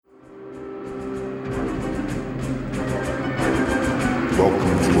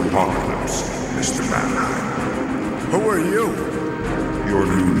Welcome to Apocalypse, Mr. Mannheim. Who are you? Your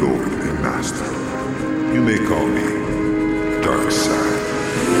new lord and master. You may call me Darkseid.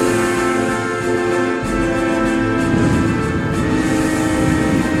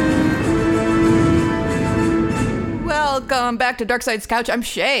 Welcome back to Darkseid's Couch. I'm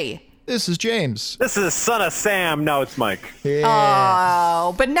Shay. This is James. This is Son of Sam. No, it's Mike. Yeah.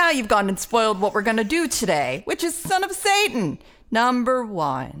 Oh, but now you've gone and spoiled what we're going to do today, which is Son of Satan, number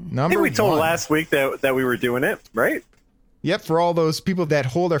 1. I think we told last week that we were doing it, right? Yep, for all those people that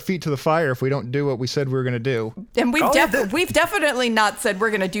hold our feet to the fire if we don't do what we said we were going to do. And we've definitely not said we're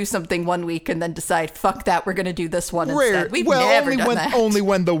going to do something one week and then decide, fuck that, we're going to do this one instead. We've never done that. Only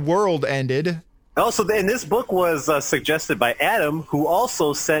when the world ended. Also, and this book was suggested by Adam, who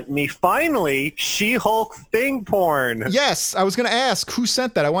also sent me, finally, She-Hulk thing porn. Yes, I was going to ask who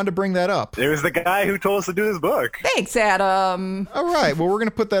sent that. I wanted to bring that up. It was the guy who told us to do this book. Thanks, Adam. All right, well, we're going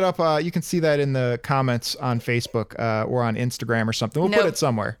to put that up. You can see that in the comments on Facebook or on Instagram or something. We'll put it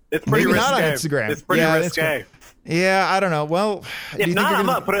somewhere. It's pretty Maybe risque. Not on Instagram. It's pretty risque. Yeah, I don't know. Well, if not, I'm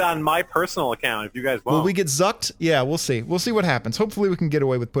going to put it on my personal account if you guys want. Will we get zucked? Yeah, we'll see. We'll see what happens. Hopefully we can get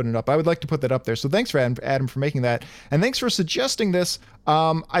away with putting it up. I would like to put that up there. So thanks for Adam for making that. And thanks for suggesting this.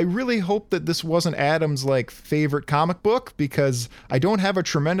 I really hope that this wasn't Adam's favorite comic book because I don't have a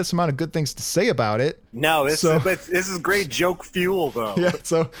tremendous amount of good things to say about it. No, this is great joke fuel though. Yeah,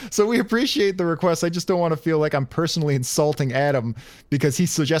 so we appreciate the request. I just don't want to feel like I'm personally insulting Adam because he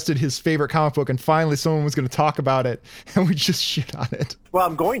suggested his favorite comic book and finally someone was going to talk about it and we just shit on it. Well,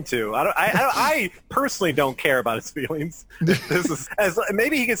 I'm going to. I personally don't care about his feelings.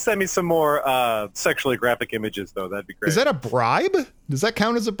 Maybe he could send me some more sexually graphic images though. That'd be great. Is that a bribe? Does that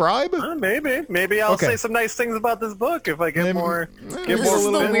count as a bribe? Maybe I'll say some nice things about this book if I get more. This is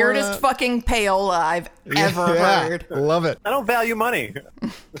the weirdest fucking payola I've ever heard. Love it. I don't value money.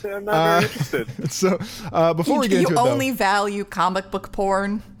 I'm not very interested. So before we get into it, you only value comic book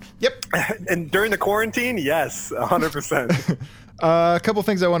porn. Yep. And during the quarantine, yes, 100%. A couple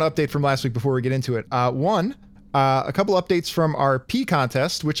things I want to update from last week before we get into it. One. A couple updates from our P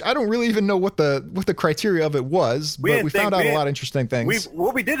contest, which I don't really even know what the criteria of it was, but we found out a lot of interesting things.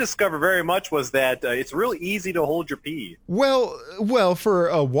 What we did discover very much was that it's really easy to hold your pee. Well, for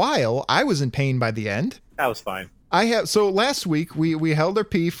a while, I was in pain by the end. That was fine. So last week, we held our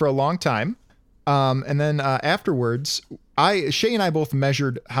pee for a long time, and then afterwards, Shay and I both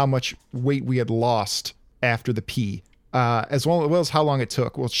measured how much weight we had lost after the pee. As well as how long it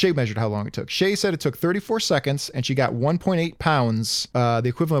took. Well, Shay measured how long it took. Shay said it took 34 seconds, and she got 1.8 pounds, the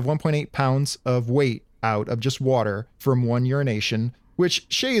equivalent of 1.8 pounds of weight out of just water from one urination, which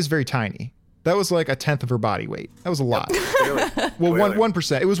Shay is very tiny. That was like a tenth of her body weight. That was a lot. Clearly. Well,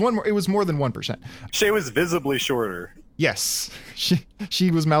 1%. It was more than 1%. Shay was visibly shorter. Yes,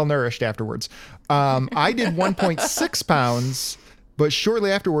 she was malnourished afterwards. I did 1.6 pounds. But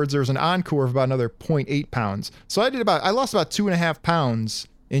shortly afterwards, there was an encore of about another 0.8 pounds. So I lost about 2.5 pounds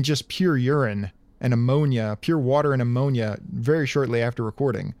in just pure urine and ammonia, pure water and ammonia, very shortly after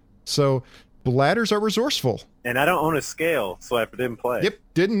recording. So bladders are resourceful. And I don't own a scale, so I didn't play. Yep,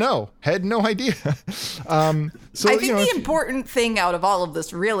 didn't know. Had no idea. I think the important thing out of all of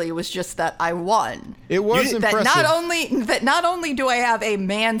this really was just that I won. It was impressive. Not only do I have a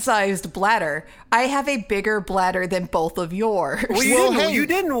man-sized bladder, I have a bigger bladder than both of yours. Well, you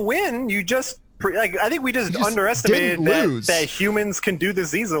didn't win. You just I think we just underestimated that humans can do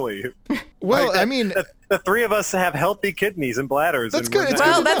this easily. Well, the three of us have healthy kidneys and bladders. That's good.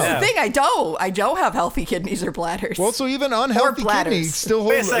 Well, that's the thing. I don't have healthy kidneys or bladders. Well, so even unhealthy kidneys still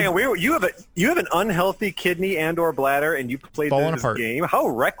hold. Wait a second. You have an unhealthy kidney and or bladder, and you played this game. How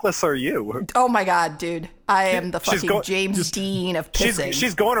reckless are you? Oh my god, dude! I am the fucking James Dean of pissing.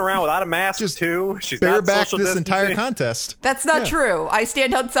 She's going around without a mask too. She's bareback social this distancing. entire contest. That's not true. I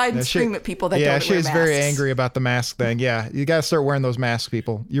stand outside and scream at people that don't wear masks. Yeah, she's very angry about the mask thing. Yeah, you gotta start wearing those masks,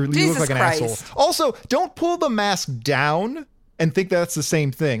 people. You look like an asshole. Also, don't pull the mask down and think that's the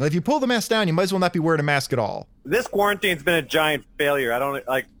same thing. If you pull the mask down, you might as well not be wearing a mask at all. This quarantine's been a giant failure. I don't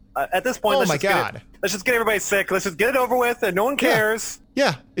like at this point. Let's just get everybody sick. Let's just get it over with, and no one cares.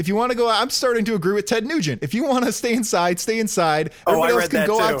 Yeah. If you want to go out, I'm starting to agree with Ted Nugent. If you want to stay inside, stay inside. Everybody else can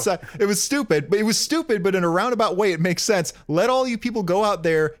go outside. It was stupid, but in a roundabout way, it makes sense. Let all you people go out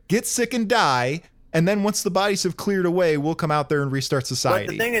there, get sick and die, and then once the bodies have cleared away, we'll come out there and restart society.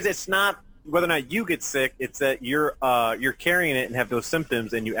 But the thing is, it's not whether or not you get sick, it's that you're carrying it and have those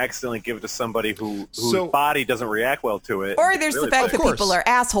symptoms, and you accidentally give it to somebody whose body doesn't react well to it. Or there's the fact that people are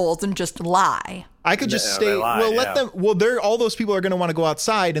assholes and just lie. I could just stay. Let them. Well, all those people are going to want to go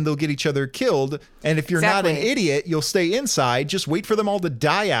outside, and they'll get each other killed. And if you're not an idiot, you'll stay inside. Just wait for them all to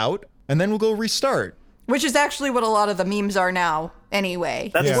die out, and then we'll go restart. Which is actually what a lot of the memes are now. Anyway,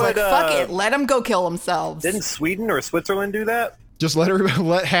 that's what. Fuck it, let them go kill themselves. Didn't Sweden or Switzerland do that? Just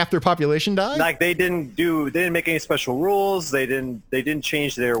let half their population die? Like they didn't make any special rules. They didn't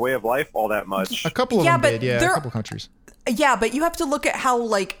change their way of life all that much. A couple of them did, a couple countries. Yeah, but you have to look at how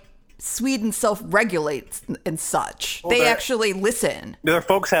like Sweden self-regulates and such. Well, they actually listen. Their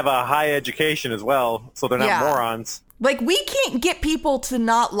folks have a high education as well, so they're not morons. Like, we can't get people to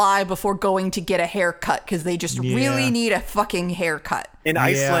not lie before going to get a haircut because they just really need a fucking haircut. In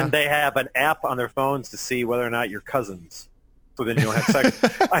Iceland, they have an app on their phones to see whether or not you're cousins. So then you don't have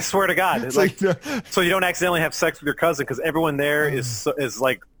sex. I swear to God. So you don't accidentally have sex with your cousin because everyone there is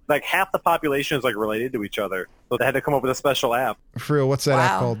like half the population is like related to each other. So they had to come up with a special app. For real, what's that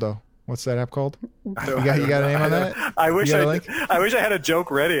app called though? What's that app called? You got a name on that? I wish I had a joke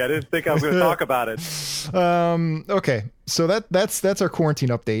ready. I didn't think I was going to talk about it. Okay, so that's our quarantine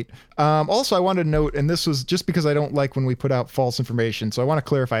update. Also, I wanted to note, and this was just because I don't like when we put out false information, so I want to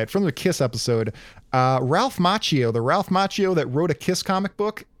clarify it. From the Kiss episode, Ralph Macchio, the Ralph Macchio that wrote a Kiss comic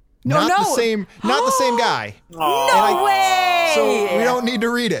book, not the same guy. No way! So we don't need to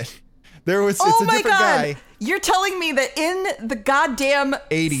read it. It's a different guy. You're telling me that in the goddamn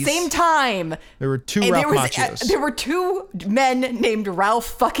 80s, same time, there were two Ralph Macchios. There were two men named Ralph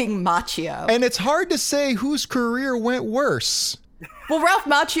fucking Macchio. And it's hard to say whose career went worse. Well, Ralph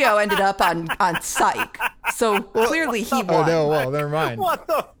Macchio ended up on Psych, so clearly he won. Oh no, well, never mind. What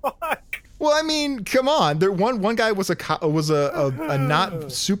the fuck? Well, I mean, come on. One guy was a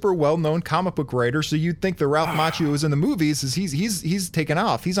not super well known comic book writer, so you'd think the Ralph Macchio who's in the movies is he's taken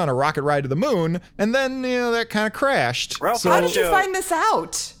off. He's on a rocket ride to the moon, and then that kind of crashed. How did you find this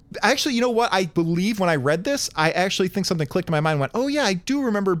out? Actually, you know what? I believe when I read this, I actually think something clicked in my mind and went, oh yeah, I do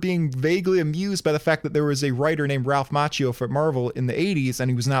remember being vaguely amused by the fact that there was a writer named Ralph Macchio for Marvel in the 80s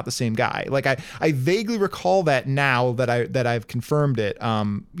and he was not the same guy. Like I vaguely recall that now that I've confirmed it.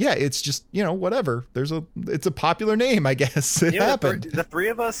 Yeah, it's just, whatever. It's a popular name, I guess. It happened. The three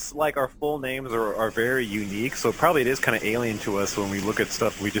of us, like, our full names are very unique, so probably it is kind of alien to us when we look at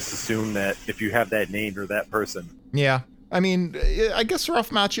stuff. We just assume that if you have that name, you're that person. Yeah. I mean, I guess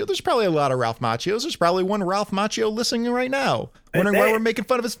Ralph Macchio, there's probably a lot of Ralph Macchios. There's probably one Ralph Macchio listening right now, wondering why we're making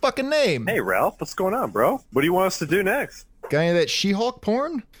fun of his fucking name. Hey, Ralph, what's going on, bro? What do you want us to do next? Got any of that She-Hulk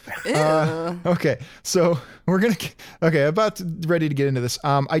porn? Okay, so we're ready to get into this.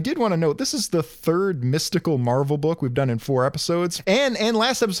 I did want to note, this is the third mystical Marvel book we've done in 4 episodes. And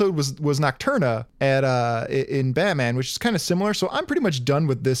last episode was Nocturna in Batman, which is kind of similar. So I'm pretty much done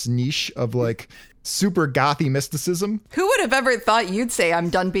with this niche of like super gothy mysticism. Who would have ever thought you'd say I'm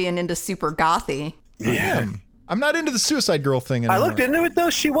done being into super gothy? Yeah. I'm not into the Suicide Girl thing anymore. I looked into it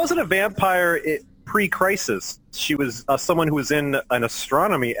though. She wasn't a vampire pre-crisis. She was someone who was in an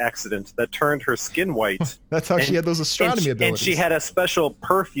astronomy accident that turned her skin white. That's how she had those astronomy abilities. And she had a special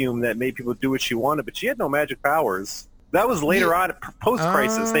perfume that made people do what she wanted, but she had no magic powers. That was later on,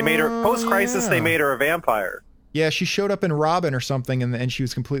 post-crisis. They made her a vampire. Yeah, she showed up in Robin or something, and she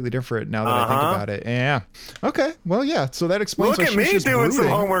was completely different now that I think about it. Yeah. Okay. Well, yeah. So that explains why Look at me doing some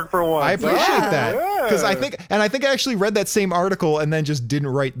homework for once. I appreciate that. Because I think I actually read that same article and then just didn't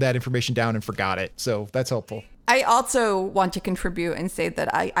write that information down and forgot it. So that's helpful. I also want to contribute and say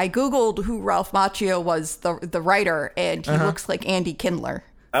that I Googled who Ralph Macchio was, the writer, and he looks like Andy Kindler.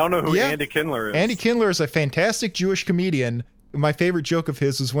 I don't know who Andy Kindler is. Andy Kindler is a fantastic Jewish comedian. My favorite joke of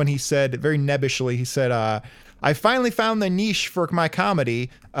his was when he said, very nebbishly, he said, I finally found the niche for my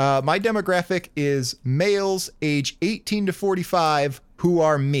comedy. My demographic is males age 18 to 45 who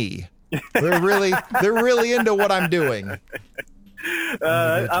are me. They're really into what I'm doing.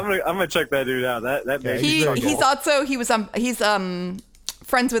 I'm gonna check that dude out. That he's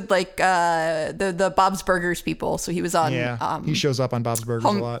friends with like the Bob's Burgers people. So he was on. He shows up on Bob's Burgers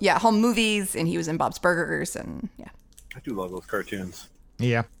a lot. Yeah, home movies, and he was in Bob's Burgers, and yeah. I do love those cartoons.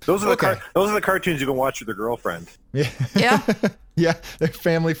 Yeah, those are the cartoons you can watch with your girlfriend. Yeah, yeah, they're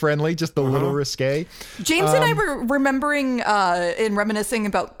family friendly, just a little risque. James and I were remembering and reminiscing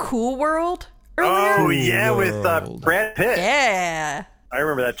about Cool World earlier. Oh yeah, with Brad Pitt. Yeah, I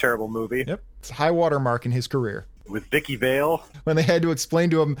remember that terrible movie. Yep, it's a high watermark in his career. With Vicky Vale, when they had to explain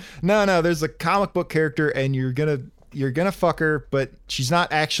to him, no, there's a comic book character, and you're gonna fuck her, but she's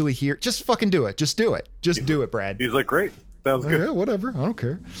not actually here. Just fucking do it. Just do it. Just do it, Brad. He's like, great. Sounds good. Yeah, whatever. I don't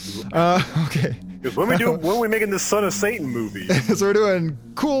care. Okay. When are we making this Son of Satan movie? So we're doing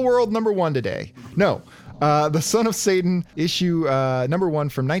Cool World #1 today. No. The Son of Satan, issue #1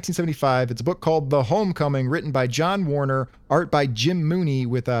 from 1975. It's a book called The Homecoming, written by John Warner, art by Jim Mooney,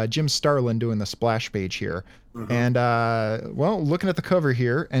 with Jim Starlin doing the splash page here. Mm-hmm. And, looking at the cover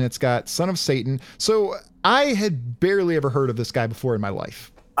here, and it's got Son of Satan. So I had barely ever heard of this guy before in my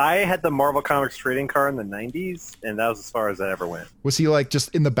life. I had the Marvel Comics trading card in the 90s, and that was as far as I ever went. Was he like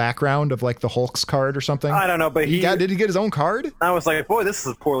just in the background of like the Hulk's card or something? I don't know, but did he get his own card? I was like, boy, this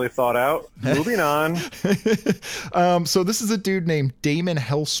is poorly thought out. Moving on. So this is a dude named Damon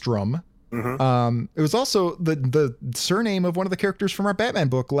Hellstrom. Mm-hmm. It was also the surname of one of the characters from our Batman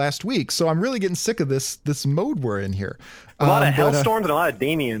book last week. So I'm really getting sick of this mode we're in here. A lot of Hellstorms and a lot of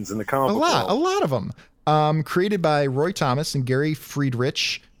Damians in the comic book world. A lot of them. Created by Roy Thomas and Gary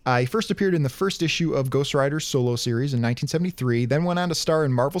Friedrich. He first appeared in the first issue of Ghost Rider's solo series in 1973, then went on to star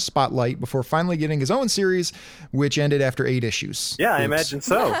in Marvel Spotlight before finally getting his own series, which ended after 8 issues. Yeah, I imagine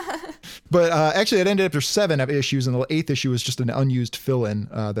so. But actually, it ended after 7 issues, and the 8th issue was just an unused fill-in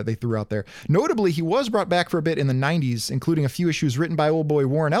that they threw out there. Notably, he was brought back for a bit in the 90s, including a few issues written by old boy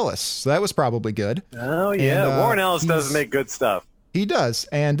Warren Ellis, so that was probably good. Oh, yeah. And, Warren Ellis does make good stuff. He does,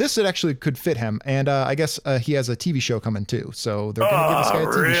 and this actually could fit him. And I guess he has a TV show coming too, so they're going to give this guy a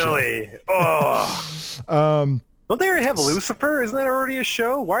TV show. Really? Don't they already have Lucifer? Isn't that already a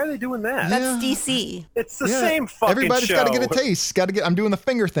show? Why are they doing that? That's DC. It's the same fucking Everybody's show. Everybody's got to get a taste. I'm doing the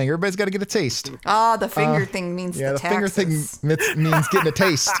finger thing. Everybody's got to get a taste. The finger thing means the finger thing means getting a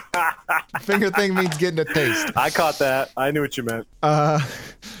taste. Finger thing means getting a taste. I caught that. I knew what you meant.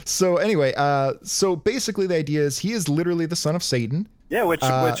 So anyway, so basically the idea is he is literally the son of Satan. Yeah,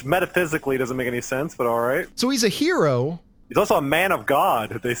 which metaphysically doesn't make any sense, but all right. So he's a hero. He's also a man of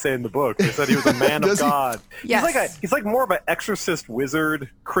God, they say in the book. They said he was a man of God. Yes. He's like more of an exorcist wizard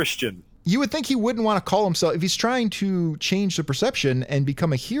Christian. You would think he wouldn't want to call himself, if he's trying to change the perception and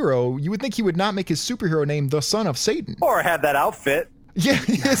become a hero, you would think he would not make his superhero name the Son of Satan. Or have that outfit. Yeah,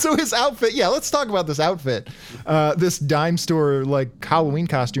 so his outfit, let's talk about this outfit. This dime store, like, Halloween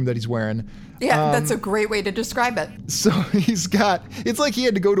costume that he's wearing. Yeah, that's a great way to describe it. So it's like he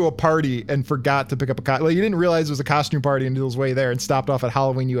had to go to a party and forgot to pick up a costume. Like, he didn't realize it was a costume party until his way there and stopped off at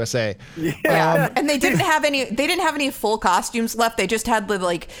Halloween USA. Yeah, and they didn't have any full costumes left. They just had the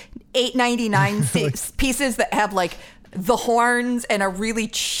like $8.99 pieces that have like the horns and a really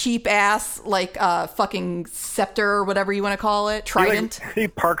cheap ass like fucking scepter or whatever you want to call it, trident. He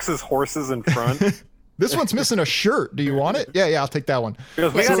parks his horses in front. This one's missing a shirt. Do you want it? Yeah, I'll take that one.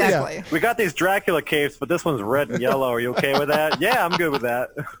 We got these Dracula capes, but this one's red and yellow. Are you okay with that? Yeah, I'm good with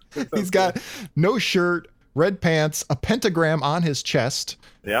that. He's got no shirt, red pants, a pentagram on his chest,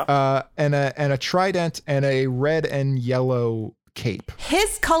 and a trident and a red and yellow cape.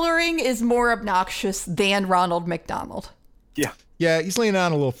 His coloring is more obnoxious than Ronald McDonald. Yeah, he's leaning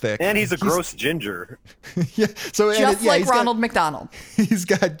on a little thick. And he's a gross ginger. Yeah, so just like Ronald McDonald. He's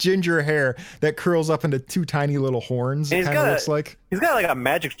got ginger hair that curls up into 2 tiny little horns. It kind of looks like. He's got like a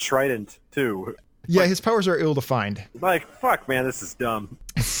magic trident too. Yeah, his powers are ill-defined. Like, fuck, man, this is dumb.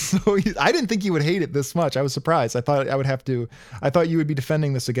 So I didn't think you would hate it this much. I was surprised. I thought you would be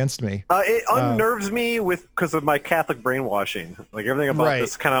defending this against me. It unnerves me because of my Catholic brainwashing. Like, everything about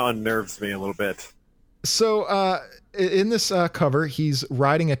this kind of unnerves me a little bit. So in this cover, he's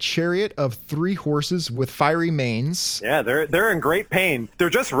riding a chariot of 3 horses with fiery manes. Yeah, they're in great pain. They're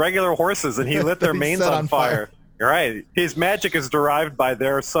just regular horses, and he lit their manes on fire. You're right. His magic is derived by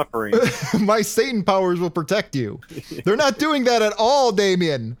their suffering. My Satan powers will protect you. They're not doing that at all,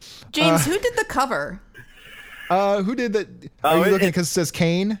 Damien. James, who did the cover? Who did that? Are you looking because it says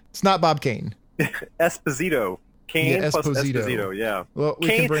Kane? It's not Bob Kane. Esposito. Kane plus Esposito, yeah. Well, we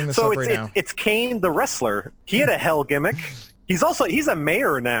can bring this up right now. It's Kane the wrestler. He had a hell gimmick. He's a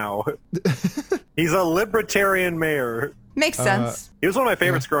mayor now. He's a libertarian mayor. Makes sense. He was one of my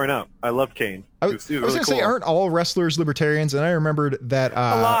favorites growing up. I loved Kane. I was really going to say, aren't all wrestlers libertarians? And I remembered that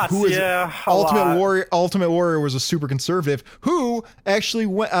Ultimate Warrior was a super conservative who actually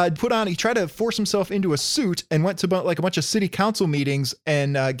he tried to force himself into a suit and went to like a bunch of city council meetings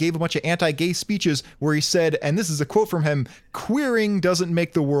and gave a bunch of anti-gay speeches where he said, and this is a quote from him, "Queering doesn't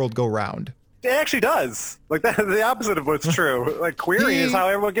make the world go round." It actually does. Like, that's the opposite of what's true. Like, queering is how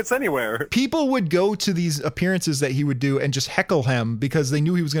everyone gets anywhere. People would go to these appearances that he would do and just heckle him because they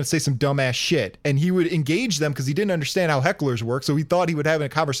knew he was going to say some dumbass shit. And he would engage them because he didn't understand how hecklers work. So he thought he would have a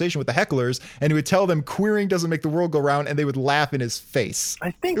conversation with the hecklers and he would tell them queering doesn't make the world go round, and they would laugh in his face.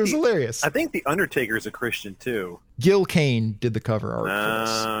 It was hilarious. I think The Undertaker's a Christian, too. Gil Kane did the cover art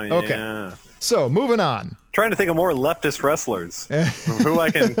for this. Okay. Yeah. So moving on. Trying to think of more leftist wrestlers who I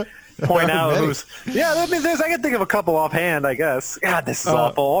can point out. Who's I mean, I can think of a couple offhand. I guess. God, this is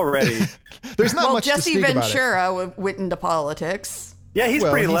awful already. There's not much to Jesse speak about it. Ventura went into politics. Yeah, he's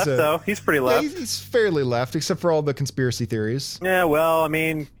pretty left though. He's pretty left. He's fairly left, except for all the conspiracy theories. Yeah, well, I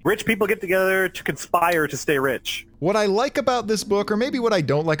mean, rich people get together to conspire to stay rich. What I like about this book, or maybe what I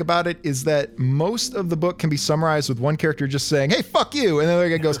don't like about it, is that most of the book can be summarized with one character just saying, "Hey, fuck you," and the other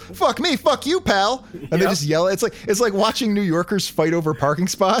guy goes, "Fuck me, fuck you, pal," and they just yell. It's like watching New Yorkers fight over parking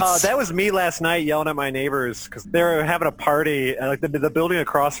spots. That was me last night yelling at my neighbors because they were having a party. And, like the building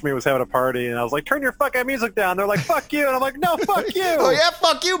across from me was having a party, and I was like, "Turn your fucking music down." They're like, "Fuck you," and I'm like, "No, fuck you." Oh yeah,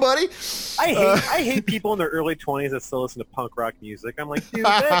 fuck you, buddy. I hate people in their early 20s that still listen to punk rock music. I'm like, dude,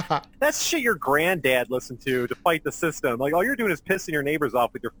 that's shit your granddad listened to fight the system. Like, all you're doing is pissing your neighbors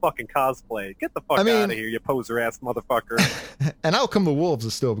off with your fucking cosplay. Get the fuck out of here, you poser-ass motherfucker. And Out Come the Wolves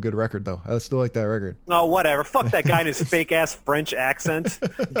is still a good record, though. I still like that record. Oh, whatever. Fuck that guy and his fake-ass French accent.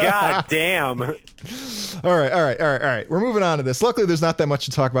 God damn. All right. We're moving on to this. Luckily, there's not that much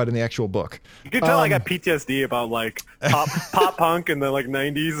to talk about in the actual book. You can tell I got PTSD about, like, pop punk in the, like,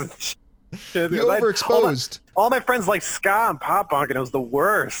 90s and shit. You overexposed. All my friends like ska and pop punk, and it was the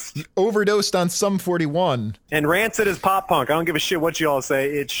worst. You overdosed on Sum 41. And Rancid is pop punk. I don't give a shit what you all say.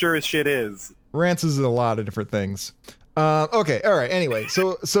 It sure as shit is. Rancid is a lot of different things. Okay, all right. Anyway,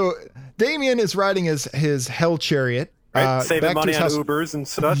 so Damien is riding his hell chariot. Right? Saving money on Ubers and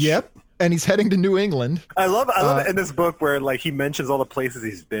such. Yep. And he's heading to New England. I love it in this book where like he mentions all the places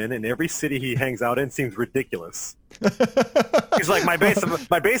he's been, and every city he hangs out in seems ridiculous. He's like, my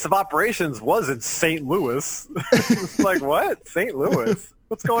base of operations was in St. Louis. Like, what? St. Louis?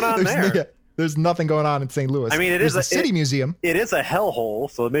 What's going on there? There's nothing going on in St. Louis. I mean, There's a city museum. It is a hellhole,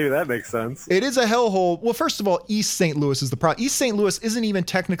 so maybe that makes sense. It is a hellhole. Well, first of all, East St. Louis is the problem. East St. Louis isn't even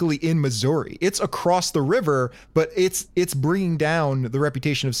technically in Missouri. It's across the river, but it's bringing down the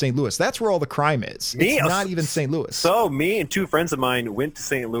reputation of St. Louis. That's where all the crime is. It's not even St. Louis. So me and two friends of mine went to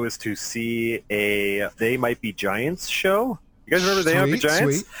St. Louis to see a They Might Be Giants show. You guys remember They Might Be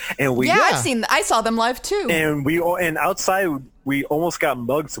Giants? Sweet. And I saw them live too. And outside we almost got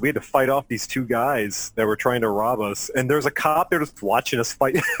mugged, so we had to fight off these two guys that were trying to rob us. And there's a cop there just watching us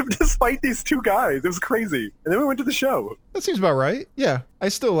fight these two guys. It was crazy. And then we went to the show. That seems about right. Yeah. I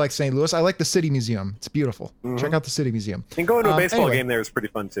still like St. Louis. I like the City Museum. It's beautiful. Mm-hmm. Check out the City Museum. And going to a baseball game there is pretty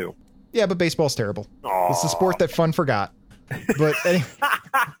fun too. Yeah, but baseball's terrible. Aww. It's the sport that fun forgot. But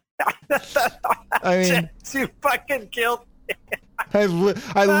I mean, you fucking killed me. I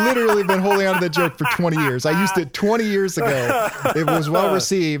literally been holding on to that joke for 20 years. I used it 20 years ago. It was well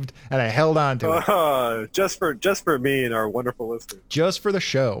received, and I held on to it. Just for me and our wonderful listeners. Just for the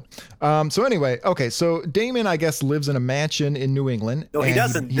show. So anyway, okay. So Damon, I guess, lives in a mansion in New England. No, he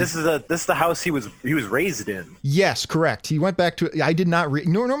doesn't. This is the house he was raised in. Yes, correct. He went back to. I did not read.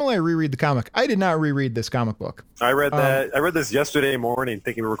 Normally, I reread the comic. I did not reread this comic book. I read that. I read this yesterday morning,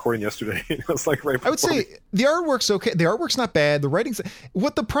 thinking we were recording yesterday. It was like right. I would say the artwork's okay. The artwork's not bad. The writing's.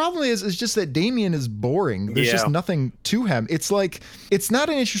 What the problem is just that Damien is boring. There's just nothing to him. It's like it's not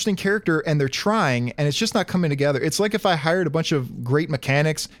an interesting character, and they're trying, and it's just not coming together. It's like if I hired a bunch of great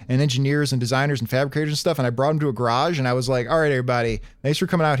mechanics and engineers and designers and fabricators and stuff, and I brought them to a garage, and I was like, "All right, everybody, thanks for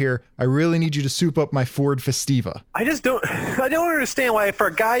coming out here. I really need you to soup up my Ford Festiva." I don't understand why, for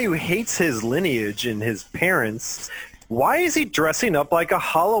a guy who hates his lineage and his parents, why is he dressing up like a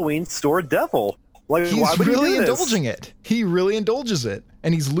Halloween store devil? Like, he's really indulging it. He really indulges it.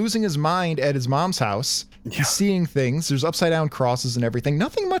 And he's losing his mind at his mom's house. Yeah. He's seeing things. There's upside down crosses and everything.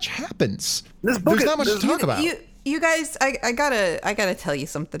 Nothing much happens. There's not much to talk about. You guys, I gotta tell you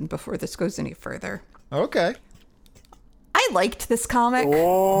something before this goes any further. Okay. I liked this comic.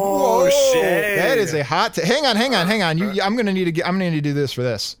 Whoa, shit! That is a hot. Hang on. I'm gonna need to do this for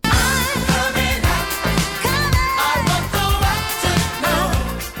this.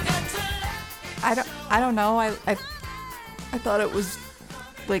 I don't know. I thought it was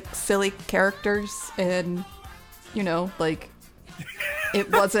like silly characters, and like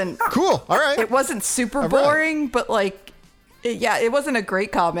it wasn't cool. All right. It wasn't super boring, but like it wasn't a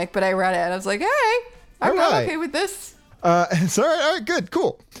great comic, but I read it and I was like, hey, I'm okay with this. It's all right, good,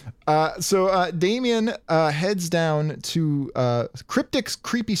 cool. So Damien heads down to Cryptic's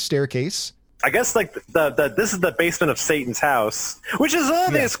creepy staircase. I guess like this is the basement of Satan's house, which is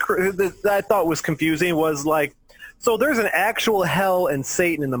that I thought was confusing. Was like, so there's an actual hell and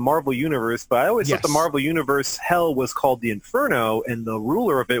Satan in the Marvel universe, but I always thought the Marvel universe hell was called the Inferno, and the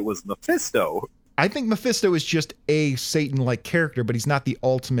ruler of it was Mephisto. I think Mephisto is just a Satan-like character, but he's not the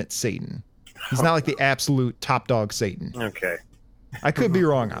ultimate Satan. He's not like the absolute top dog Satan. Okay. I could be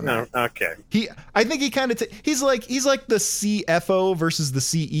wrong on that. No, okay. I think he kind of he's like the CFO versus the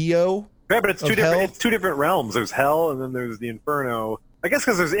CEO. Right, but it's two hell? different. It's two different realms. There's hell, and then there's the inferno. I guess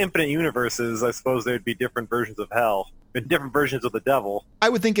because there's infinite universes, I suppose there'd be different versions of hell and different versions of the devil. I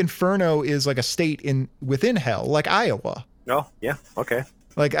would think Inferno is like a state within hell, like Iowa. Oh, yeah, okay.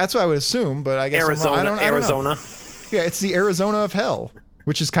 Like that's what I would assume, but I guess Arizona, I don't know. Arizona. Yeah, it's the Arizona of hell,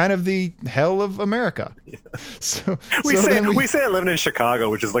 which is kind of the hell of America. Yeah. So we say it living in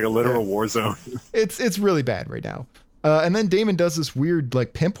Chicago, which is like a literal war zone. It's really bad right now. And then Damon does this weird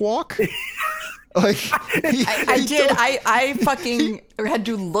like pimp walk. Like I fucking had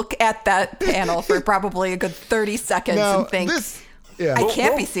to look at that panel for probably a good 30 seconds and think, I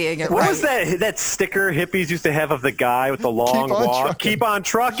can't be seeing it what right. was that sticker hippies used to have of the guy with the long walk? Truckin'. Keep on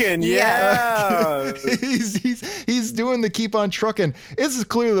trucking, yeah. he's doing the keep on trucking. This is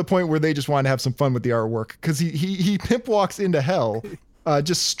clearly the point where they just want to have some fun with the artwork because he pimp walks into hell.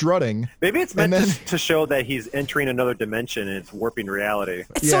 Just strutting. Maybe it's meant to show that he's entering another dimension and it's warping reality.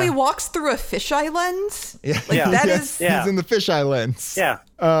 So he walks through a fisheye lens? Yeah. He's in the fisheye lens. Yeah.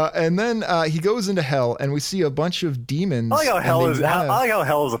 And then he goes into hell and we see a bunch of demons. I like how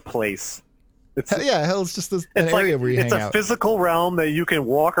hell is a place. Hell is just an area where you hang out. It's a physical realm that you can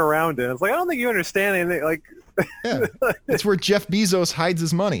walk around in. It's like, I don't think you understand anything. Like, it's where Jeff Bezos hides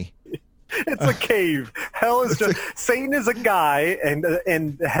his money. It's a cave. Hell is just Satan is a guy,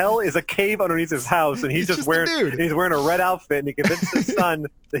 and hell is a cave underneath his house, and he's just wearing a red outfit, and he convinces his son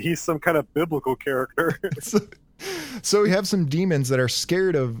that he's some kind of biblical character. So we have some demons that are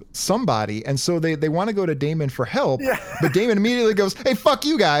scared of somebody, and so they want to go to Damon for help. Yeah. But Damon immediately goes, "Hey, fuck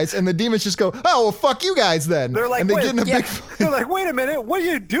you guys!" And the demons just go, "Oh, well, fuck you guys then." They're like, and they get in a big. They're like, "Wait a minute, what are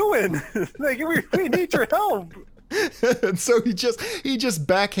you doing? Like, we need your help." And so he just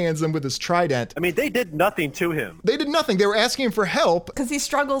backhands them with his trident. I mean, they did nothing to him. They did nothing. They were asking him for help because he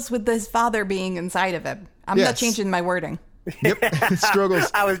struggles with his father being inside of him. I'm not changing my wording. Yep, he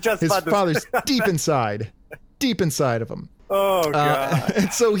struggles. I was just his father's deep inside of him. Oh god!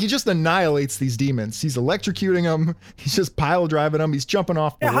 And so he just annihilates these demons. He's electrocuting them. He's just pile driving them. He's jumping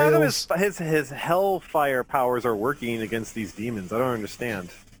off the rails. How come his hellfire powers are working against these demons? I don't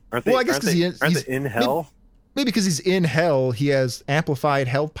understand. Aren't they? Well, I guess because aren't they in hell? Maybe because he's in hell, he has amplified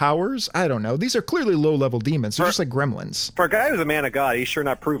hell powers. I don't know. These are clearly low-level demons. They're just like gremlins. For a guy who's a man of God, he's sure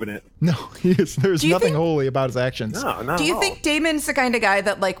not proving it. No, he is. There's nothing holy about his actions. No, not Do you at all. think Damon's the kind of guy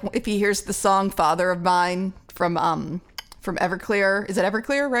that, like, if he hears the song "Father of Mine" from Everclear, is it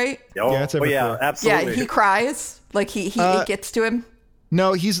Everclear, right? Oh, yeah, it's Everclear. Yeah, absolutely. Yeah, he cries. Like it gets to him.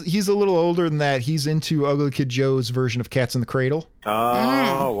 No, he's a little older than that. He's into Ugly Kid Joe's version of Cats in the Cradle.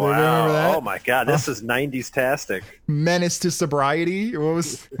 Oh, wow. Remember that? Oh, my God. This is 90s-tastic. Menace to Sobriety.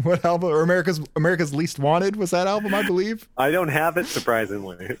 What album? Or America's Least Wanted was that album, I believe? I don't have it,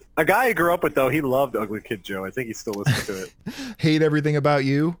 surprisingly. A guy I grew up with, though, he loved Ugly Kid Joe. I think he still listens to it. Hate Everything About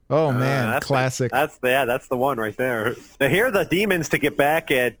You. Oh, man. Classic. That's the one right there. Now, here are the demons to get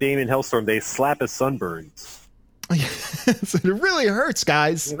back at Damon Hellstorm. They slap his sunburns. So it really hurts,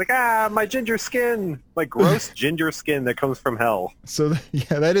 guys. He's like, my ginger skin. Like gross ginger skin that comes from hell. So,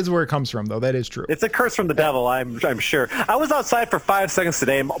 yeah, that is where it comes from, though. That is true. It's a curse from the devil, I'm sure. I was outside for 5 seconds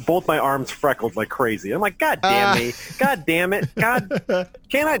today, and both my arms freckled like crazy. I'm like, God damn me. God damn it. God,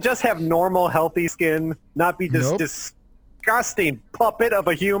 can't I just have normal, healthy skin? Not be this disgusting puppet of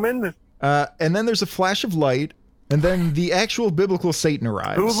a human? And then there's a flash of light. And then the actual biblical Satan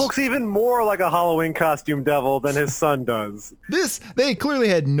arrives. Who looks even more like a Halloween costume devil than his son does. They clearly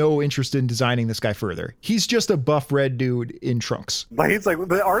had no interest in designing this guy further. He's just a buff red dude in trunks. Like he's like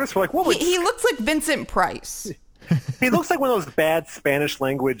the artists were like, what would he looks like Vincent Price. He looks like one of those bad Spanish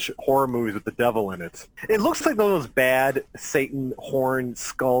language horror movies with the devil in it. It looks like one of those bad Satan horn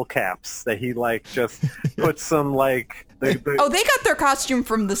skull caps that he like just put some like they got their costume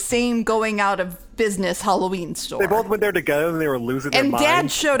from the same going out of business Halloween store. They both went there together and they were losing their minds. And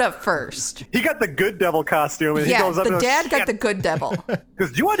Dad showed up first. He got the good devil costume and he goes up the dad got the good devil.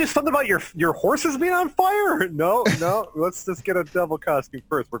 Because do you want to do something about your horses being on fire? No, let's just get a devil costume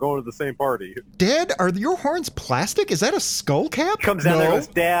first. We're going to the same party. Dad, are your horns plastic? Is that a skull cap? Comes down there and goes,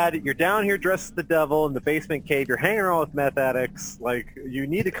 Dad, you're down here dressed as the devil in the basement cave. You're hanging around with meth addicts. Like, you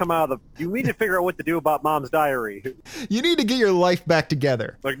need to come out of you need to figure out what to do about Mom's diary. You need to get your life back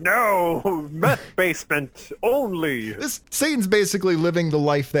together. Like, no, meth basement only. Satan's basically living the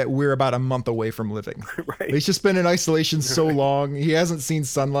life that we're about a month away from living. Right. He's just been in isolation so long. He hasn't seen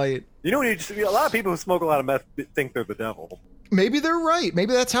sunlight. You know, a lot of people who smoke a lot of meth think they're the devil. Maybe they're right.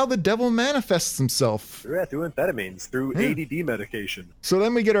 Maybe that's how the devil manifests himself. Yeah, through amphetamines, through ADD medication. So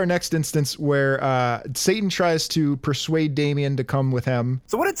then we get our next instance where Satan tries to persuade Damien to come with him.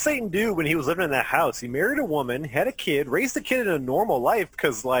 So what did Satan do when he was living in that house? He married a woman, had a kid, raised the kid in a normal life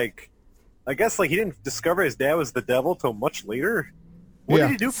because, like, I guess, like, he didn't discover his dad was the devil till much later. What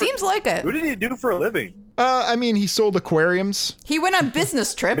did he do? Seems like it. What did he do for a living? I mean, he sold aquariums. He went on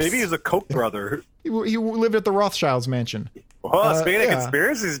business trips. Maybe he was a Koch brother. He lived at the Rothschilds mansion. Oh, speaking of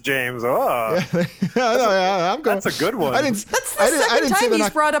conspiracies, James. Oh, I'm going. that's a good one. That's the second time he's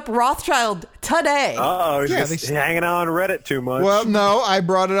brought up Rothschild today. Oh, he's hanging out on Reddit too much. Well, no, I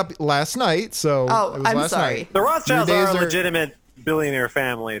brought it up last night. So I'm sorry. Night. The Rothschilds are a legitimate billionaire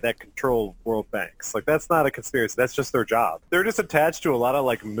family that control world banks. Like, that's not a conspiracy. That's just their job. They're just attached to a lot of,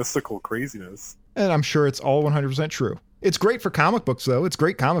 like, mystical craziness. And I'm sure it's all 100% true. It's great for comic books, though. It's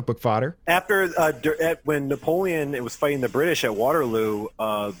great comic book fodder. After when Napoleon was fighting the British at Waterloo,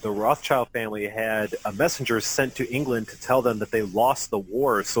 the Rothschild family had a messenger sent to England to tell them that they lost the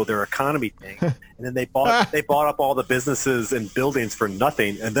war, so their economy tanked. And then they bought up all the businesses and buildings for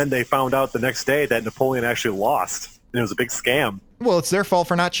nothing. And then they found out the next day that Napoleon actually lost, and it was a big scam. Well, it's their fault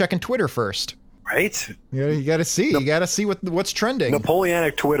for not checking Twitter first. Right? You got to see. You got to see what's trending.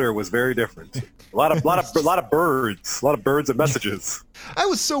 Napoleonic Twitter was very different. A lot of birds and messages. I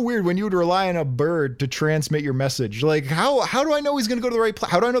was so weird when you would rely on a bird to transmit your message. Like, how do I know he's going to go to the right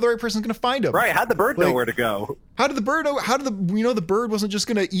place? How do I know the right person's going to find him? Right? How'd the bird know where to go? How did the bird know? The bird wasn't just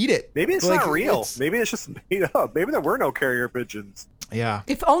going to eat it? Maybe it's not real. Maybe it's just made up. Maybe there were no carrier pigeons. Yeah.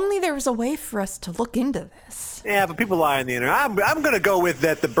 If only there was a way for us to look into this. Yeah, but people lie on the internet. I'm going to go with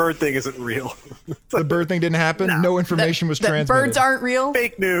that the bird thing isn't real. The bird thing didn't happen? No information was transmitted. Birds aren't real?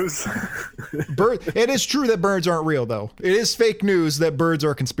 Fake news. It is true that birds aren't real, though. It is fake news that birds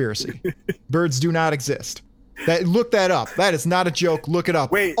are a conspiracy. Birds do not exist. Look that up. That is not a joke. Look it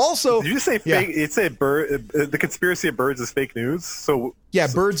up. Wait. Also, did you say fake? Yeah. It's a bird. The conspiracy of birds is fake news. So yeah,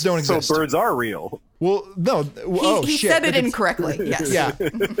 birds don't exist. So birds are real. Well, no. He said it incorrectly. Yes.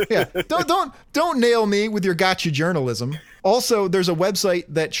 Yeah. Don't nail me with your gotcha journalism. Also, there's a website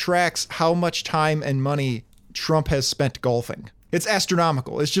that tracks how much time and money Trump has spent golfing. It's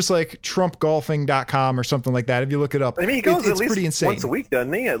astronomical. It's just like trumpgolfing.com or something like that. If you look it up, I mean, he goes it's at least pretty insane. Once a week,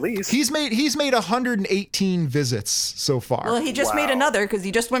 doesn't he? At least he's made 118 visits so far. Well, he just made another because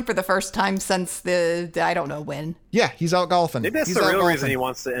he just went for the first time since the I don't know when. Yeah, he's out golfing. Maybe that's the real reason he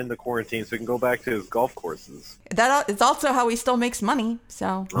wants to end the quarantine, so he can go back to his golf courses. It's also how he still makes money.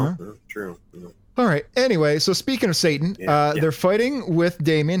 So true. All right. Anyway, so speaking of Satan, they're fighting with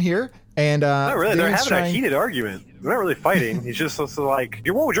Damien here. And not really. Damien's They're having a heated argument. They're not really fighting. He's just like,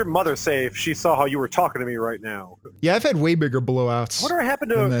 what would your mother say if she saw how you were talking to me right now? Yeah, I've had way bigger blowouts. Whatever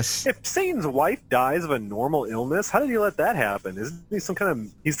happened to if Satan's wife dies of a normal illness? How did he let that happen? Isn't he some kind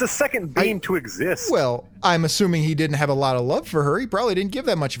of? He's the second being to exist. Well, I'm assuming he didn't have a lot of love for her. He probably didn't give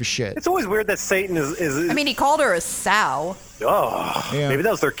that much of a shit. It's always weird that Satan is I mean, he called her a sow. Oh, yeah. Maybe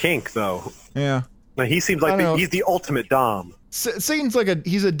that was their kink, though. Yeah. Now, he seems like he's the ultimate dom. Satan's like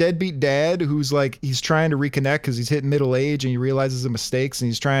he's a deadbeat dad who's like, he's trying to reconnect because he's hitting middle age and he realizes the mistakes and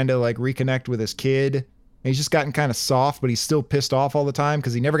he's trying to like reconnect with his kid. And he's just gotten kind of soft, but he's still pissed off all the time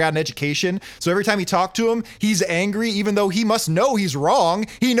because he never got an education. So every time he talked to him, he's angry, even though he must know he's wrong.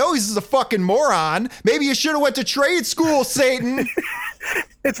 He knows he's a fucking moron. Maybe you should have went to trade school, Satan.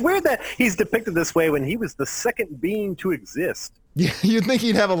 It's weird that he's depicted this way when he was the second being to exist. Yeah, you'd think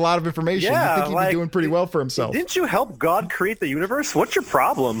he'd have a lot of information. Yeah, you'd think he'd be doing pretty well for himself. Didn't you help God create the universe? What's your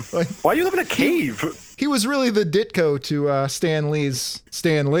problem? Why do you live in a cave? He was really the Ditko to Stan Lee's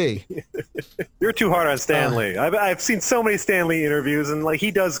Stan Lee. You're too hard on Stan Lee. I've seen so many Stan Lee interviews, and like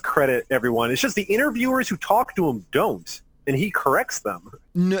he does credit everyone. It's just the interviewers who talk to him don't. And he corrects them.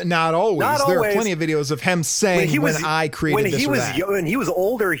 Not always. There are plenty of videos of him saying when I created this or that. When he was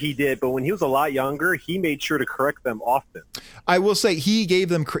older, he did. But when he was a lot younger, he made sure to correct them often. I will say he gave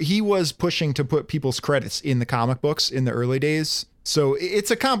them. He was pushing to put people's credits in the comic books in the early days. So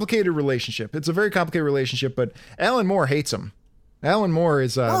it's a complicated relationship. It's a very complicated relationship. But Alan Moore hates him. Alan Moore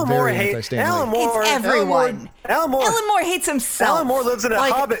is very anti-Stan Lee. Alan Moore hates everyone. Alan Moore hates himself. Alan Moore lives in a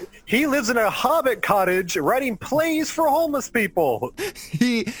hobbit. He lives in a hobbit cottage writing plays for homeless people.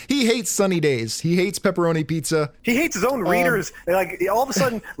 He hates Sunny Days. He hates pepperoni pizza. He hates his own readers. Like all of a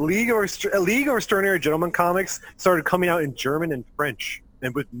sudden, League of Extraordinary Gentlemen comics started coming out in German and French.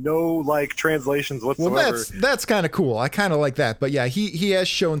 and with no like translations whatsoever. Well, that's kind of cool. I kind of like that. But yeah, he has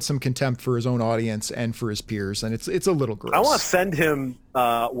shown some contempt for his own audience and for his peers, and it's a little gross. I want to send him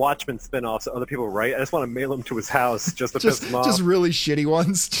Watchmen spinoffs that other people write. I just want to mail them to his house just to piss him off. Just really shitty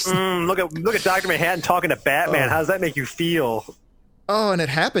ones. Look at Dr. Manhattan talking to Batman. How does that make you feel? Oh, and it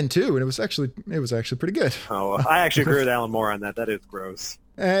happened too, and it was actually pretty good. Oh, I actually agree with Alan Moore on that. That is gross.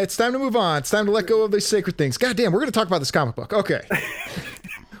 It's time to move on. It's time to let go of these sacred things. God damn, we're going to talk about this comic book. Okay.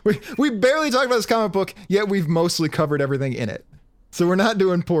 we barely talked about this comic book, yet we've mostly covered everything in it. So we're not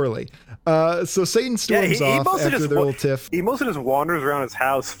doing poorly. So Satan storms off after their little tiff. He mostly just wanders around his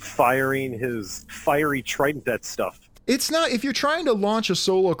house firing his fiery trident at stuff. It's not, if you're trying to launch a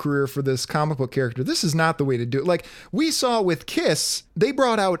solo career for this comic book character, this is not the way to do it. Like we saw with Kiss, they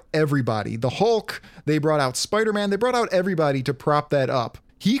brought out everybody. The Hulk, they brought out Spider-Man, they brought out everybody to prop that up.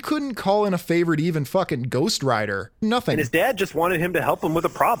 He couldn't call in a favor to even fucking Ghost Rider. Nothing. And his dad just wanted him to help him with a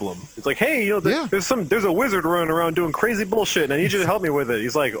problem. It's like, hey, there's a wizard running around doing crazy bullshit, and I need you to help me with it.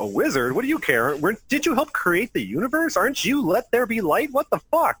 He's like, a wizard? What do you care? Did you help create the universe? Aren't you let there be light? What the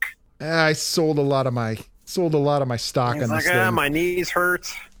fuck? I sold a lot of my stock on this thing. My knees hurt.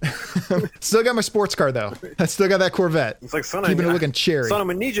 Still got my sports car though. I still got that Corvette. It's like, son, keeping it looking cherry. Son, I'm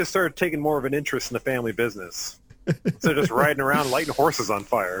gonna need you to start taking more of an interest in the family business. Instead of just riding around lighting horses on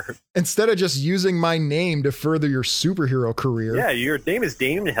fire. Instead of just using my name to further your superhero career. Yeah, your name is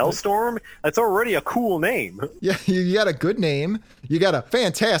Damon Hellstorm. That's already a cool name. Yeah, you got a good name. You got a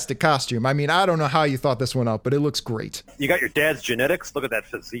fantastic costume. I mean, I don't know how you thought this one up, but it looks great. You got your dad's genetics. Look at that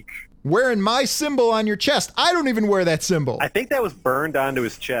physique. Wearing my symbol on your chest. I don't even wear that symbol. I think that was burned onto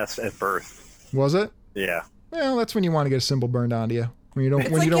his chest at birth. Was it? Yeah. Well, that's when you want to get a symbol burned onto you. When you don't,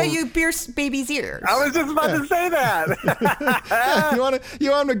 it's how you pierce babies' ears. I was just about to say that. Yeah, you want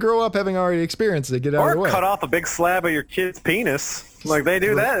them to grow up having already experienced it. Get out of the way. Or cut off a big slab of your kid's penis. Like they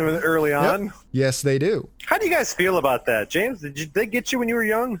do that early on. Yep. Yes, they do. How do you guys feel about that, James? Did they get you when you were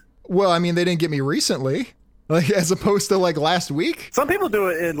young? Well, I mean, they didn't get me recently, like as opposed to like last week. Some people do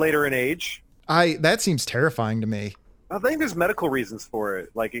it later in age. That seems terrifying to me. I think there's medical reasons for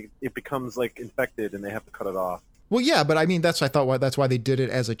it. Like it becomes like infected and they have to cut it off. Well, yeah, but I mean, that's why they did it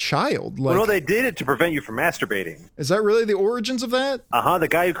as a child. Like, well, no, they did it to prevent you from masturbating. Is that really the origins of that? The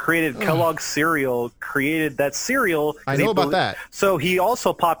guy who created Kellogg's cereal created that cereal. I know about that. So he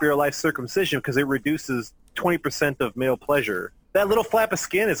also popularized circumcision because it reduces 20% of male pleasure. That little flap of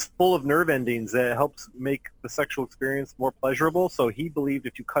skin is full of nerve endings that helps make the sexual experience more pleasurable. So he believed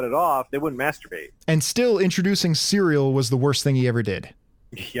if you cut it off, they wouldn't masturbate. And still, introducing cereal was the worst thing he ever did.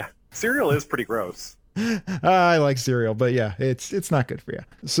 Yeah, cereal is pretty gross. I like cereal, but yeah, it's not good for you.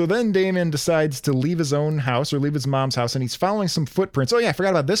 So then Damon decides to leave his own house or leave his mom's house, and he's following some footprints. Oh yeah, I forgot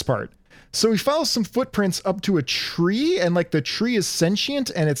about this part. So he follows some footprints up to a tree, and like the tree is sentient,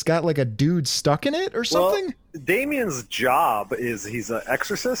 and it's got like a dude stuck in it or something. Well, Damien's job is he's an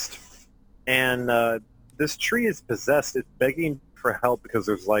exorcist, and this tree is possessed. It's begging for help because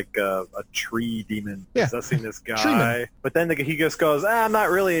there's like a tree demon possessing this guy. But then he just goes, I'm not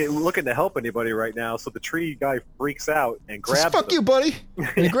really looking to help anybody right now. So the tree guy freaks out and grabs him. Fuck you, buddy.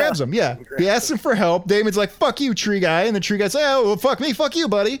 And he grabs him. Yeah. He asks him for help. Damon's like, fuck you, tree guy. And the tree guy says, oh, well, fuck me. Fuck you,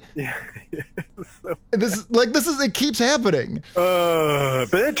 buddy. Yeah. It keeps happening.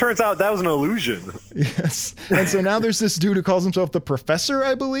 But it turns out that was an illusion. Yes. And so now there's this dude who calls himself the Professor,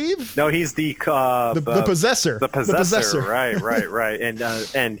 I believe. No, he's the Possessor. The Possessor. Right.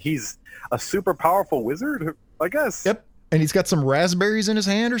 And he's a super powerful wizard, I guess. Yep. And he's got some raspberries in his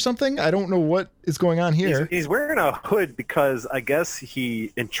hand or something. I don't know what is going on here. He's wearing a hood because I guess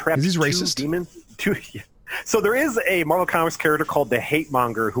he entrapped two demons. So there is a Marvel Comics character called the Hate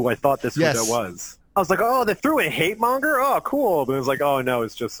Monger who I thought this was. I was like, oh, they threw a Hate Monger? Oh, cool. But it was like, oh, no,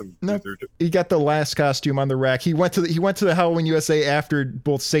 it's just some wizard. He got the last costume on the rack. He went to the Halloween USA after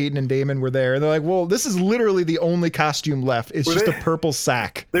both Satan and Damon were there. And they're like, well, this is literally the only costume left. It's just a purple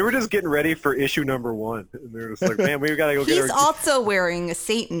sack. They were just getting ready for issue number 1. And they're just like, man, we've got to go get her. He's also wearing a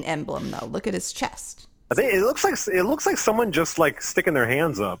Satan emblem, though. Look at his chest. I think it looks like someone just like sticking their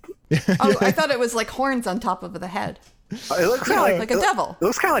hands up. Oh, I thought it was like horns on top of the head. It looks kind of like a devil. It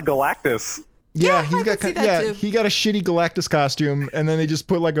looks kind of like Galactus. Yeah, he got a shitty Galactus costume, and then they just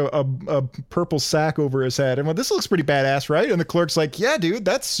put like a purple sack over his head. And well, this looks pretty badass, right? And the clerk's like, yeah, dude,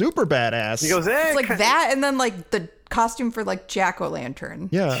 that's super badass. He goes, hey, it's like that, and then like the costume for like Jack-o'-lantern.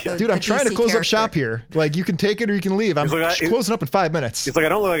 Yeah, dude, I'm trying to close up shop here. Like, you can take it or you can leave. I'm closing up in 5 minutes. He's like, I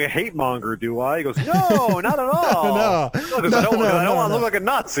don't look like a hate monger, do I? He goes, no, not at all. No, I don't want to look like a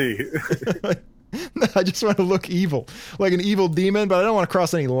Nazi. I just want to look evil, like an evil demon, but I don't want to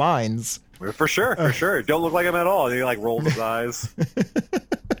cross any lines. For sure. Don't look like him at all. And he like rolls his eyes.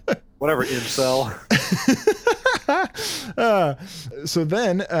 Whatever, incel. So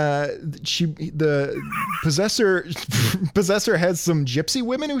then the possessor has some gypsy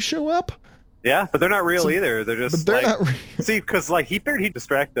women who show up. Yeah, but they're not real either. They're just not real. See, because like he figured he'd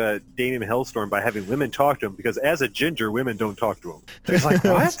distract Damien Hellstorm by having women talk to him, because as a ginger, women don't talk to him. He's like,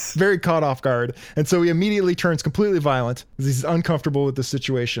 what? Very caught off guard, and so he immediately turns completely violent because he's uncomfortable with the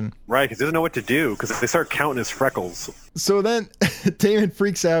situation. Right, because he doesn't know what to do because they start counting his freckles. So then Damon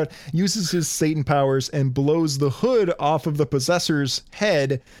freaks out, uses his Satan powers, and blows the hood off of the possessor's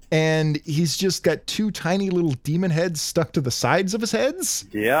head, and he's just got two tiny little demon heads stuck to the sides of his heads.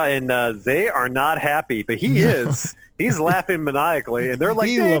 Yeah, and they are not happy, but he is. He's laughing maniacally, and they're like,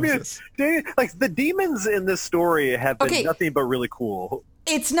 Damien, like the demons in this story have been nothing but really cool.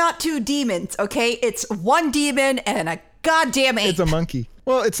 It's not two demons, okay? It's one demon and a goddamn ape. It's a monkey.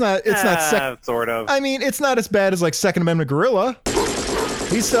 Well, it's not sort of. I mean, it's not as bad as like Second Amendment Gorilla.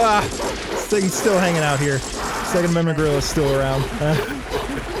 He's still hanging out here. Second Amendment Gorilla's still around.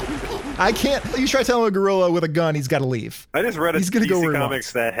 I can't. You try telling a gorilla with a gun, he's got to leave. I just read a DC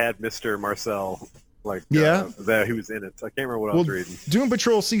Comics that had Mr. Marcel. That he was in it. I can't remember what I was reading. Doom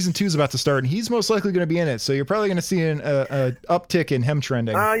Patrol Season 2 is about to start, and he's most likely going to be in it, so you're probably going to see an uptick in him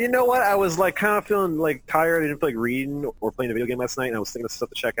trending. You know what? I was like kind of feeling like tired. I didn't feel like reading or playing a video game last night, and I was thinking of stuff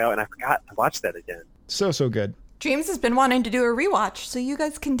to check out, and I forgot to watch that again. So good. James has been wanting to do a rewatch, so you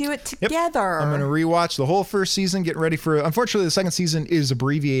guys can do it together. Yep. I'm going to rewatch the whole first season, getting ready for... Unfortunately, the second season is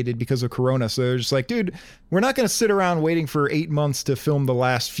abbreviated because of Corona, so they're just like, dude, we're not going to sit around waiting for 8 months to film the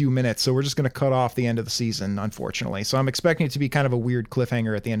last few minutes, so we're just going to cut off the end of the season, unfortunately. So I'm expecting it to be kind of a weird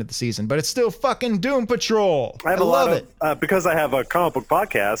cliffhanger at the end of the season, but it's still fucking Doom Patrol. I love it. Because I have a comic book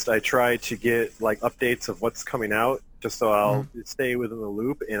podcast, I try to get like updates of what's coming out, just so I'll stay within the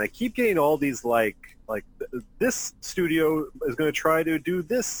loop, and I keep getting all these like this studio is going to try to do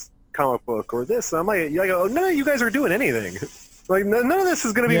this comic book or this. And I'm like, oh, none of you guys are doing anything. Like none of this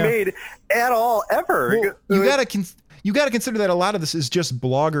is going to be made at all ever. Well, you got to consider that a lot of this is just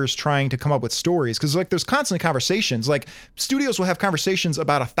bloggers trying to come up with stories, because like there's constantly conversations. Like studios will have conversations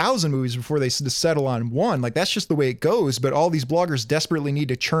about 1,000 movies before they settle on one. Like that's just the way it goes. But all these bloggers desperately need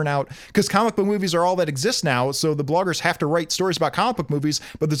to churn out, because comic book movies are all that exist now. So the bloggers have to write stories about comic book movies,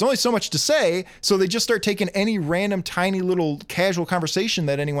 but there's only so much to say. So they just start taking any random tiny little casual conversation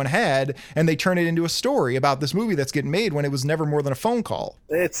that anyone had, and they turn it into a story about this movie that's getting made when it was never more than a phone call.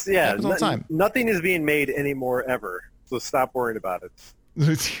 It's all the time. Nothing is being made anymore ever. So stop worrying about it.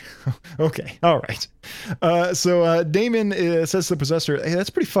 Okay. All right. So Damon says to the possessor, hey, that's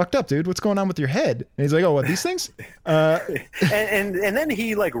pretty fucked up, dude. What's going on with your head? And he's like, oh, what, these things? And then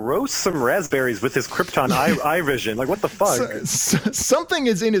he like roasts some raspberries with his Krypton eye vision. Like, what the fuck? Something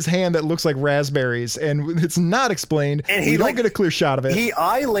is in his hand that looks like raspberries, and it's not explained. And he don't get a clear shot of it. He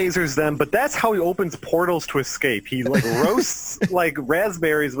eye lasers them, but that's how he opens portals to escape. He like roasts like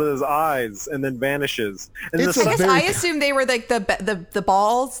raspberries with his eyes and then vanishes. And I assume they were like the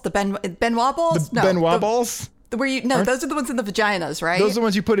balls, the Benoit balls? The Benoit balls? Those are the ones in the vaginas, right? Those are the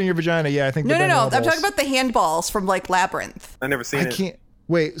ones you put in your vagina, yeah, I think. No. I'm talking about the handballs from like Labyrinth. I've never seen it.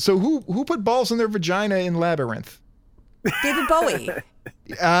 Wait, so who put balls in their vagina in Labyrinth? David Bowie.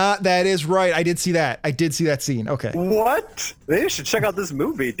 That is right. I did see that scene. Okay. What? They should check out this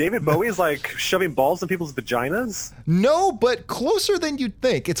movie. David Bowie is like shoving balls in people's vaginas? No, but closer than you'd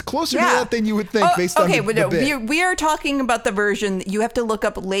think. It's closer to that than you would think based on the bit. We are talking about the version that you have to look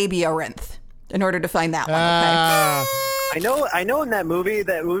up Labyrinth in order to find that one. Okay? I know in that movie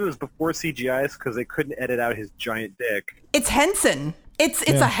was before CGI because they couldn't edit out his giant dick. It's Henson. It's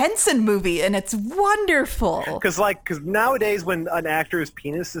a Henson movie, and it's wonderful. Because nowadays, when an actor's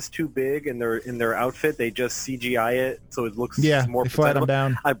penis is too big in their outfit, they just CGI it so it looks more they flat them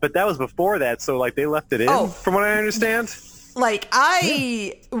down. But that was before that, so like they left it in, from what I understand. Like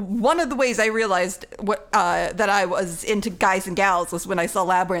one of the ways I realized that I was into guys and gals was when I saw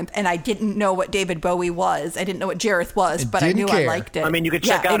Labyrinth, and I didn't know what David Bowie was. I didn't know what Jareth was, but I knew I liked it. I mean, you could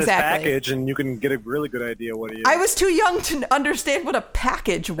check out his package, and you can get a really good idea what he is. I was too young to understand what a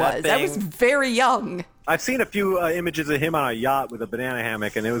package was. I was very young. I've seen a few images of him on a yacht with a banana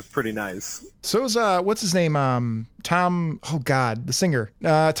hammock, and it was pretty nice. So is what's his name? Tom. Oh God, the singer.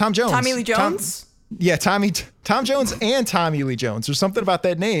 Tom Jones. Tommy Lee Jones. Tom Jones and Tommy Lee Jones. There's something about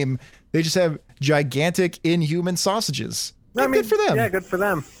that name. They just have gigantic inhuman sausages. Good for them. Yeah, good for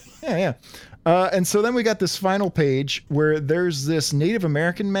them. Yeah. And so then we got this final page where there's this Native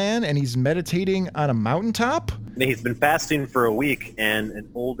American man, and he's meditating on a mountaintop. He's been fasting for a week, and an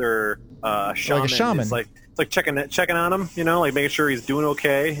older shaman. Like a shaman. Is like, It's like checking on him, you know, like making sure he's doing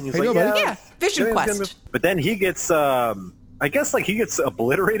okay. And he's Hey, like, buddy. Yeah, Vision Quest. But then he gets, I guess, like he gets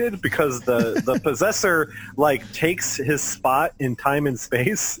obliterated because the possessor like takes his spot in time and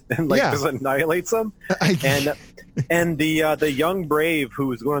space and like just annihilates him. And the young brave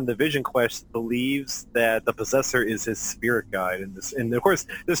who is going on the Vision Quest believes that the possessor is his spirit guide, and of course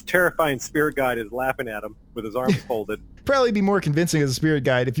this terrifying spirit guide is laughing at him with his arms folded. Probably be more convincing as a spirit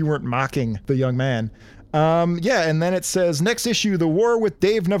guide if you weren't mocking the young man. And then it says next issue, the war with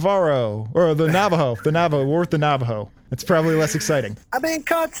Dave Navarro, or the Navajo, war with the Navajo. It's probably less exciting. I've been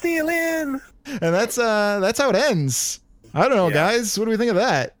caught stealing. And that's how it ends. I don't know, guys. What do we think of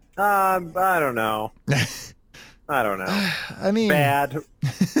that? I don't know. I don't know. I mean, bad.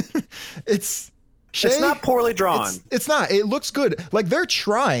 It's not poorly drawn. It's not. It looks good. Like they're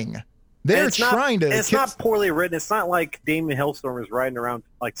trying. They're trying to. It's not poorly written. It's not like Damon Hellstorm is riding around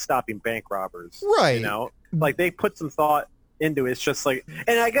like stopping bank robbers. Right. You know, like they put some thought into it. It's just like,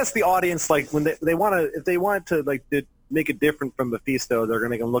 and I guess the audience, like when they want to, if they want to like make it different from Mephisto, they're going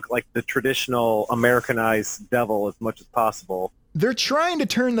to make him look like the traditional Americanized devil as much as possible. They're trying to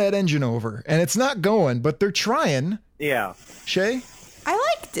turn that engine over, and it's not going, but they're trying. Yeah. Shay?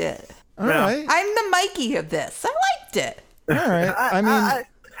 I liked it. All right. I'm the Mikey of this. I liked it. All right. I mean,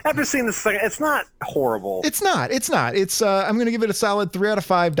 after seeing this second, it's not horrible. It's not. It's I'm going to give it a solid 3 out of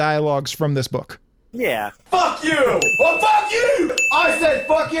 5 dialogues from this book. Yeah. Fuck you! Well, fuck you! I said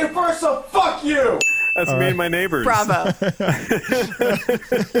fuck you first, so fuck you! That's me and my neighbors. Bravo.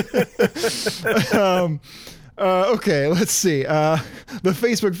 Okay, let's see. The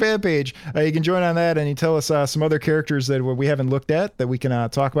Facebook fan page, you can join on that, and you tell us some other characters that we haven't looked at that we can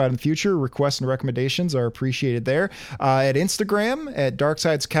talk about in the future. Requests and recommendations are appreciated there. At Instagram, at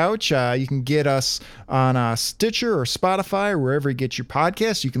Darkside's Couch, you can get us on Stitcher or Spotify or wherever you get your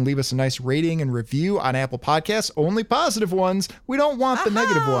podcasts. You can leave us a nice rating and review on Apple Podcasts. Only positive ones. We don't want the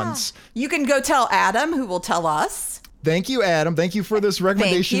negative ones. You can go tell Adam, who will tell us. Thank you, Adam. Thank you for this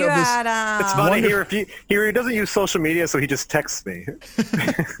recommendation Thank you, of this. Adam. It's funny. He doesn't use social media, so he just texts me.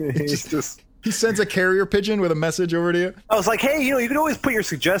 He sends a carrier pigeon with a message over to you. I was like, hey, you can always put your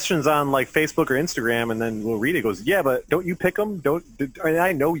suggestions on like Facebook or Instagram, and then we'll read it. He goes, yeah, but don't you pick them?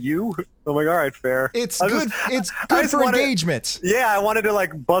 I know you. I'm like, all right, fair. It's good. It's good for engagement. Yeah, I wanted to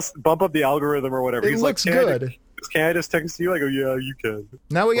like bump up the algorithm or whatever. It looks good. Can I just text you? I go, yeah, you can.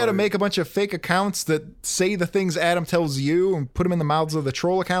 Now we got to make a bunch of fake accounts that say the things Adam tells you and put them in the mouths of the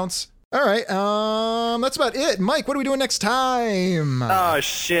troll accounts. All right, that's about it. Mike, what are we doing next time? Oh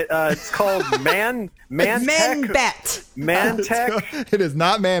shit! It's called Man Bet. Man Tech. It is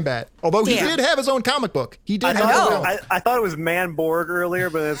not Man Bat. Although he did have his own comic book. He did have his own. I thought it was Man Borg earlier,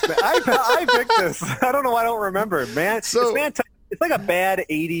 but I picked this. I don't know why I don't remember. It's Man Tech. It's like a bad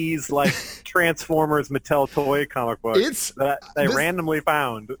 80s like Transformers Mattel toy comic book that I randomly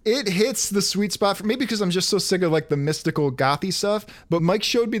found. It hits the sweet spot for me because I'm just so sick of like the mystical gothy stuff. But Mike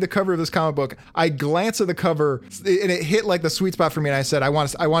showed me the cover of this comic book. I glanced at the cover and it hit like the sweet spot for me. And I said, I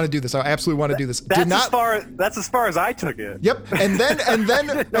want to do this. I absolutely want to do this. That's as far as I took it. Yep. And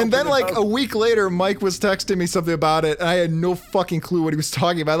then like a week later, Mike was texting me something about it. And I had no fucking clue what he was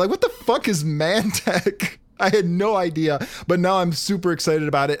talking about. Like, what the fuck is Mantech? I had no idea, but now I'm super excited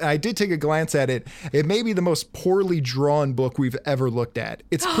about it. And I did take a glance at it. It may be the most poorly drawn book we've ever looked at.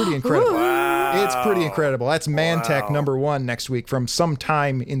 It's pretty incredible. Wow. It's pretty incredible. That's Mantech #1 next week from some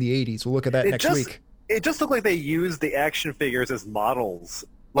time in the 80s. We'll look at that next week. It just looked like they used the action figures as models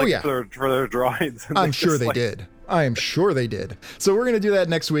for their drawings. I'm sure they did. I am sure they did. So we're going to do that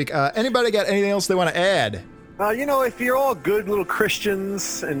next week. Anybody got anything else they want to add? If you're all good little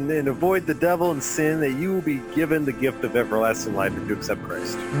Christians and avoid the devil and sin, that you will be given the gift of everlasting life if you accept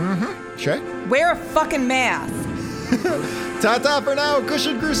Christ. Mm-hmm. Shay? Wear a fucking mask. Ta-ta for now,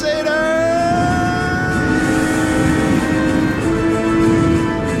 Cushion Crusader!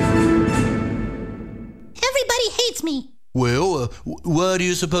 Everybody hates me. Well, why do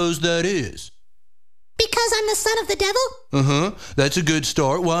you suppose that is? Because I'm the son of the devil? Uh-huh. That's a good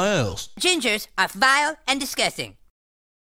start. Why else? Gingers are vile and disgusting.